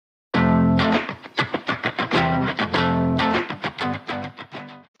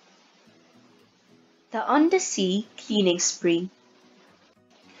The Undersea Cleaning Spree.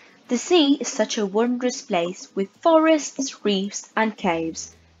 The sea is such a wondrous place with forests, reefs, and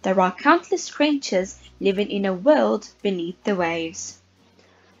caves. There are countless creatures living in a world beneath the waves.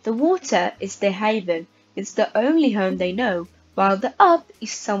 The water is their haven, it's the only home they know, while the up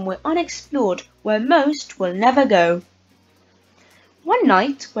is somewhere unexplored where most will never go. One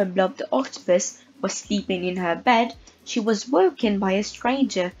night, when Blub the octopus was sleeping in her bed, she was woken by a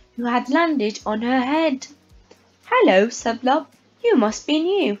stranger who had landed on her head. "Hello," said Blub, "you must be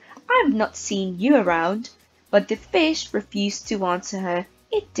new. I've not seen you around." But the fish refused to answer her.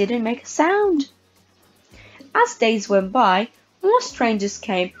 It didn't make a sound. As days went by, more strangers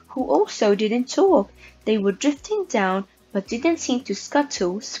came who also didn't talk. They were drifting down but didn't seem to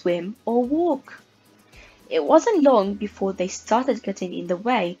scuttle, swim, or walk. It wasn't long before they started getting in the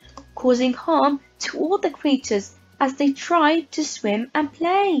way, causing harm to all the creatures as they tried to swim and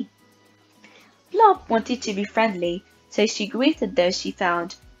play. Blub wanted to be friendly, so she greeted those she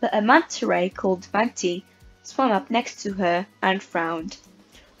found, but a manta ray called Manti swam up next to her and frowned.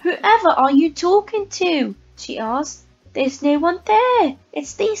 "Whoever are you talking to?" she asked. "There's no one there.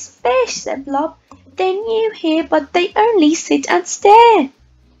 It's these fish," said Blub. "They're new here, but they only sit and stare."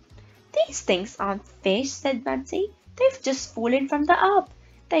 "These things aren't fish," said Manti. "They've just fallen from the up.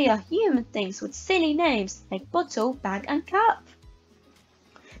 They are human things with silly names like bottle, bag, and cup."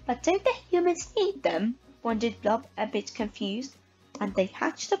 "But don't the humans eat them?" wondered Blub, a bit confused, and they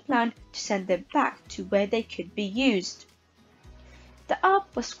hatched a plan to send them back to where they could be used. The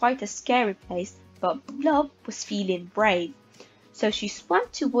up was quite a scary place, but Blub was feeling brave, so she swam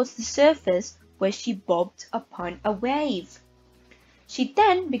towards the surface where she bobbed upon a wave. She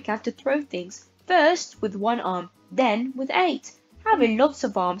then began to throw things, first with one arm, then with 8. Having lots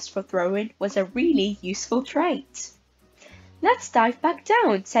of arms for throwing was a really useful trait. "Let's dive back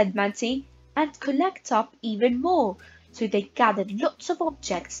down," said Manti, "and collect up even more." So they gathered lots of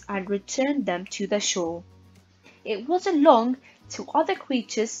objects and returned them to the shore. It wasn't long till other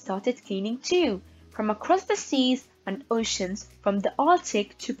creatures started cleaning too, from across the seas and oceans from the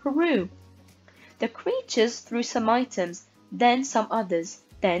Arctic to Peru. The creatures threw some items, then some others,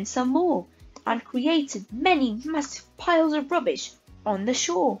 then some more, and created many massive piles of rubbish on the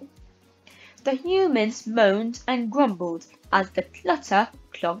shore. The humans moaned and grumbled as the clutter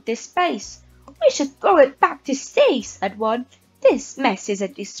clogged their space. "We should throw it back to sea," said one. "This mess is a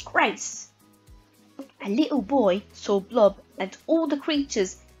disgrace." A little boy saw Blub and all the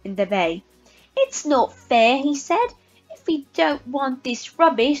creatures in the bay. "It's not fair," he said. "If we don't want this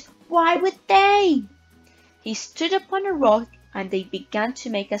rubbish, why would they?" He stood upon a rock and they began to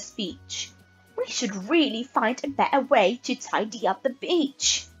make a speech. "We should really find a better way to tidy up the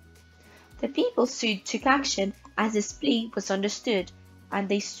beach." The people soon took action as this plea was understood, and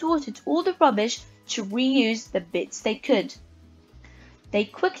they sorted all the rubbish to reuse the bits they could. They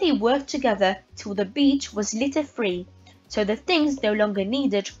quickly worked together till the beach was litter-free, so the things no longer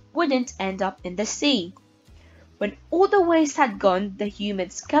needed wouldn't end up in the sea. When all the waste had gone, the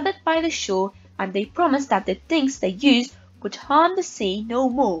humans gathered by the shore and they promised that the things they used would harm the sea no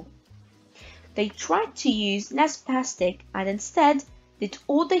more. They tried to use less plastic and instead did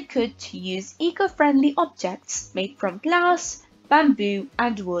all they could to use eco-friendly objects made from glass, bamboo,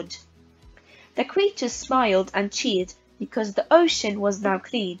 and wood. The creatures smiled and cheered because the ocean was now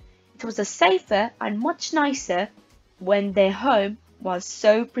clean. It was a safer and much nicer when their home was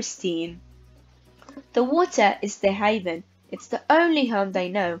so pristine. The water is their haven. It's the only home they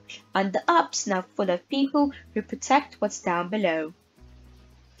know, and the up's now full of people who protect what's down below.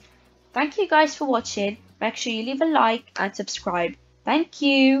 Thank you guys for watching. Make sure you leave a like and subscribe. Thank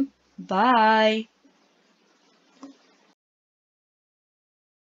you. Bye.